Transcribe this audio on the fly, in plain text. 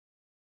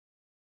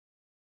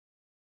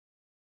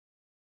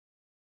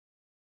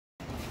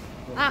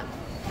押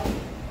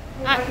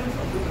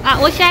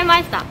しちゃいま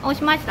した。押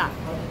しました。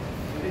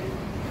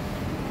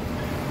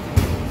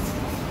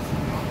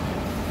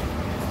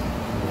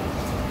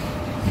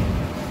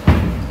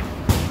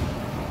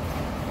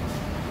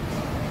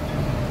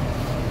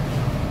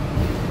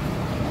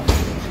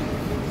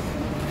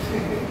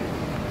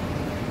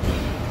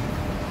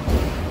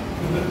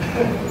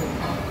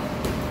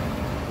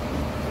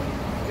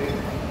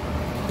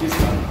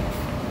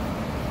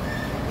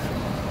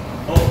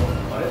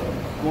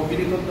もうビ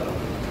デオ撮ったの？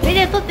ビ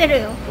デオ撮ってる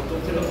よ。撮っ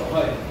てる。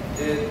はい。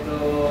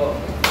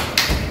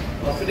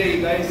Today,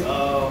 guys,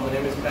 my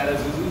name is Patrick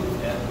Ayuyu,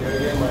 and here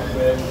again,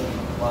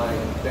 my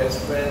best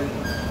friend,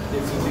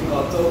 Instructor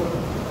Patrick.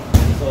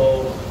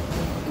 So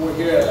we're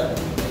here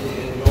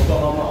in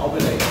Yokohama,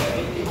 Albany,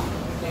 and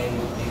in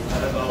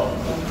Canada.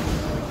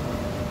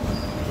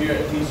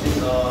 Here teaching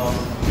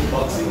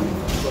kickboxing.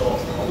 So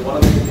what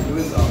I'm going to do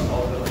is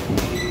I'll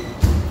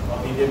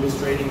be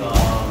demonstrating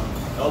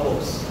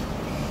elbows.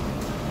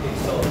 Okay,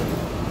 so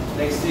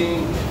next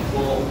thing,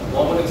 well,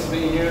 what I'm going to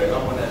explain here,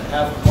 I'm going to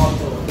have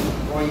Pato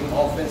throwing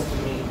offense to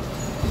me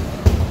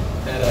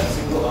at a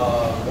single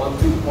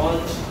 1-2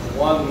 punch.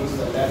 One means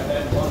the left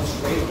hand, one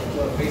straight into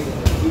my face, and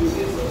the two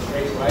is the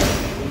straight right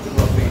into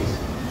my face.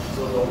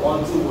 So the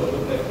 1-2 will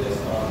look like this,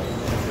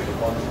 straight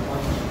 1-2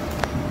 punch.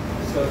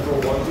 Just going to throw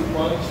 1-2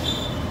 punch.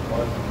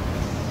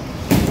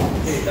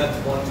 Okay, that's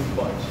 1-2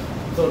 punch.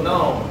 So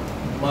now,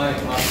 my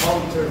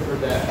counter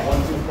for that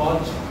 1-2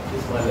 punch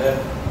is my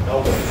left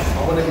elbow.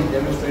 I'm going to be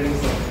demonstrating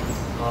some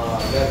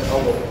left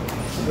elbow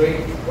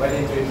straight right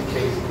into his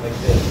face like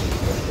this.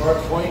 A sharp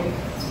point,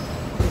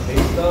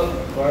 face up,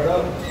 guard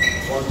up,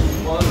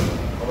 1-2 punch.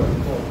 I'm going to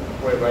pull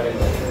right in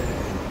there.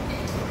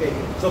 Okay,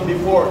 so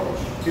before I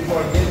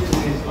get to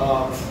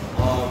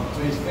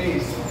his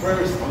face,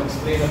 first I'm going to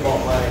explain about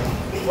my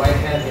right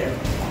hand here.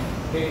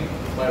 Okay,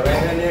 my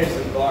right hand here is a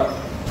guard.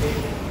 Okay,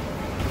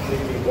 so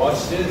if you watch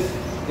this.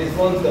 This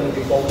one's going to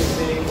be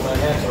focusing, my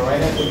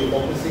right hand will be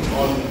focusing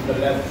on the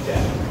left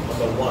jab, on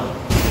the one.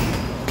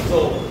 So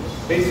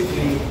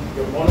basically,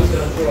 your opponent's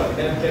going to throw a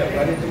left jab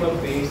right into my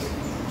face,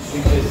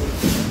 which is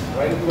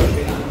right into my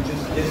face, which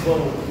is this one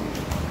will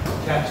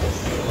catch it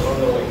on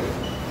the way.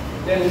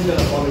 Then he's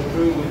going to follow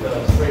through with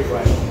a straight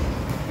right.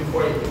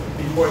 Before it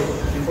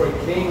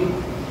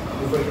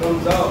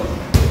comes out,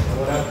 I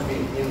would have to be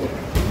in there.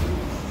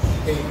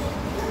 Okay.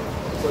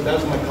 So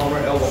that's my counter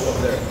elbow up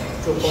there.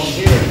 So from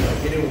here, I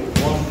get it with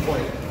 1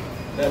 point,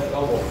 left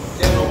elbow.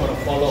 Then I'm going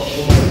to follow up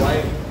with my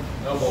right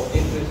elbow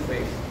into his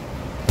face.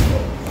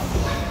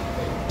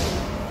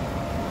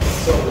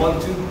 So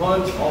 1-2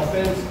 punch,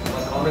 offense,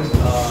 my counter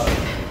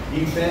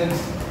defense,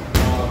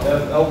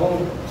 left elbow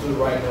to the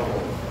right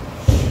elbow.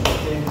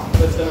 Okay,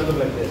 so it's going to look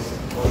like this.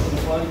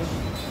 1-2 punch.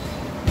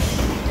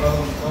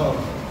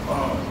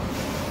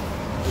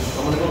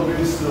 I'm going to go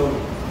really slow,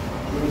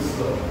 really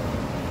slow.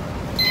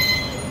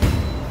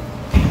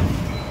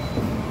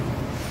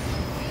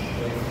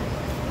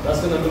 That's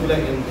going to look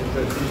like in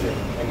transition.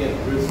 Again,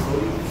 real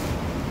slowly.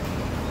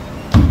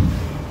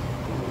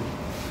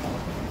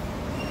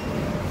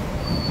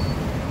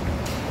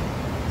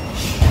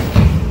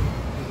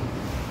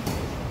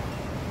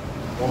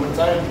 One more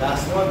time,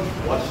 last one.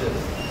 Watch this.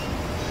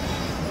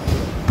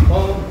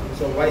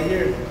 So right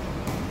here,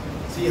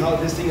 see how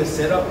this thing is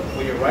set up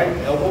with your right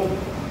elbow?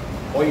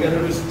 All you got to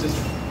do is just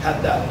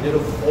have that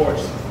little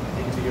force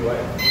into your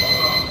right.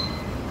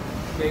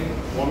 Okay,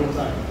 one more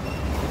time.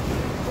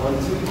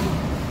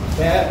 1-2.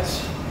 Catch,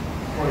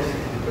 force it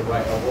with the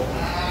right elbow.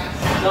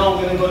 Now I'm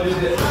going to go a little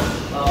bit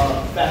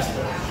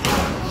faster.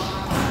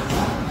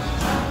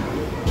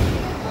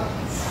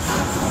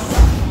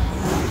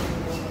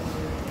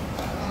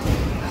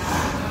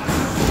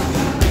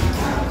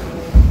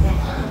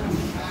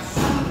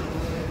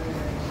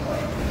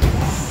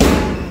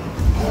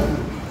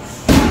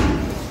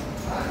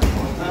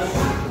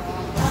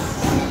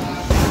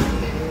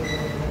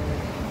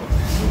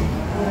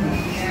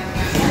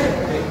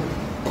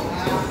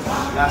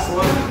 Last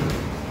one.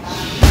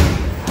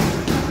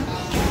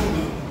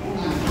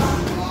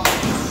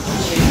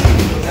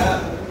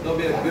 That'll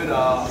be a good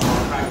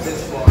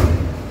practice for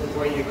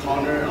when you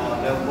counter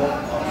left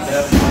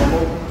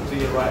elbow to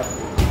your right.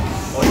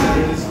 All you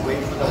gotta do is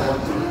wait for the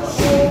 1-2 punch.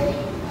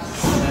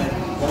 And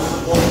once the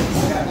ball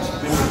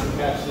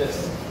catch this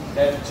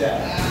left jab.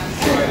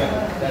 Right,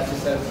 that's the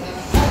sense.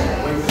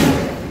 Wait for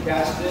you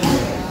catch this.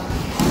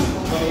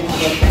 Come into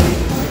the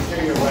face. Make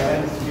sure your right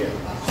hand is here.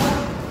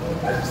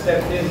 As you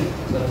step in,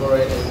 it's going to go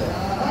right in there.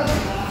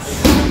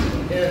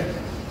 Here,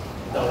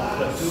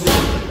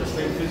 the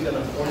straight two is going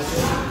to force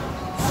it.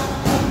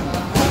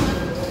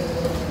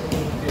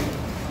 Okay.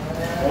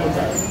 One more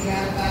time.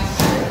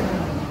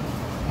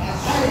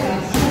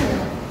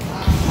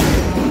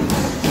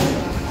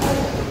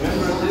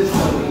 Remember this on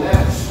the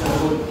left, it's going to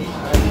go deep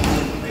right into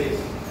the face.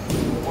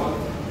 1.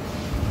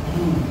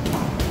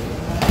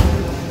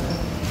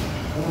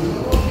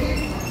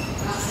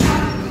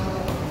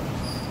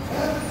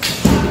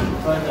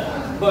 Like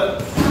that. But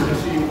make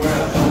sure you wear a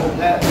elbow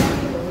pad,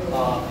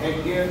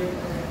 headgear,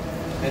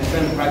 and try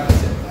to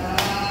practice it.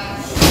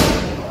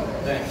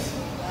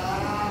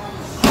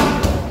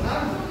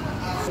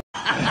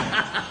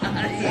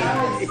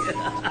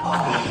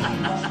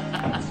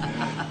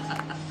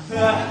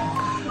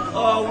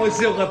 い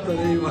強かった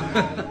ね今。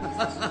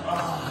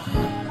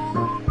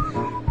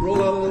Roll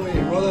out of the way,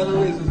 roll out of the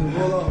way,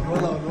 roll out,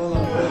 roll out, roll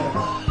out,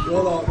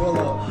 roll out, roll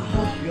out.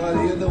 You gotta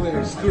get in the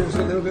way, screw us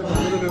a little bit more, a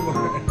little bit more.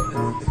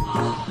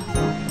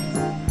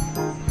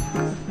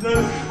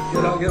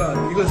 Get out, get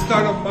out. You gonna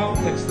start on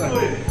mount next time.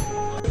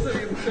 It's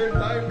the third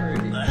time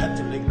already. I had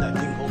to make that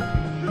thing home.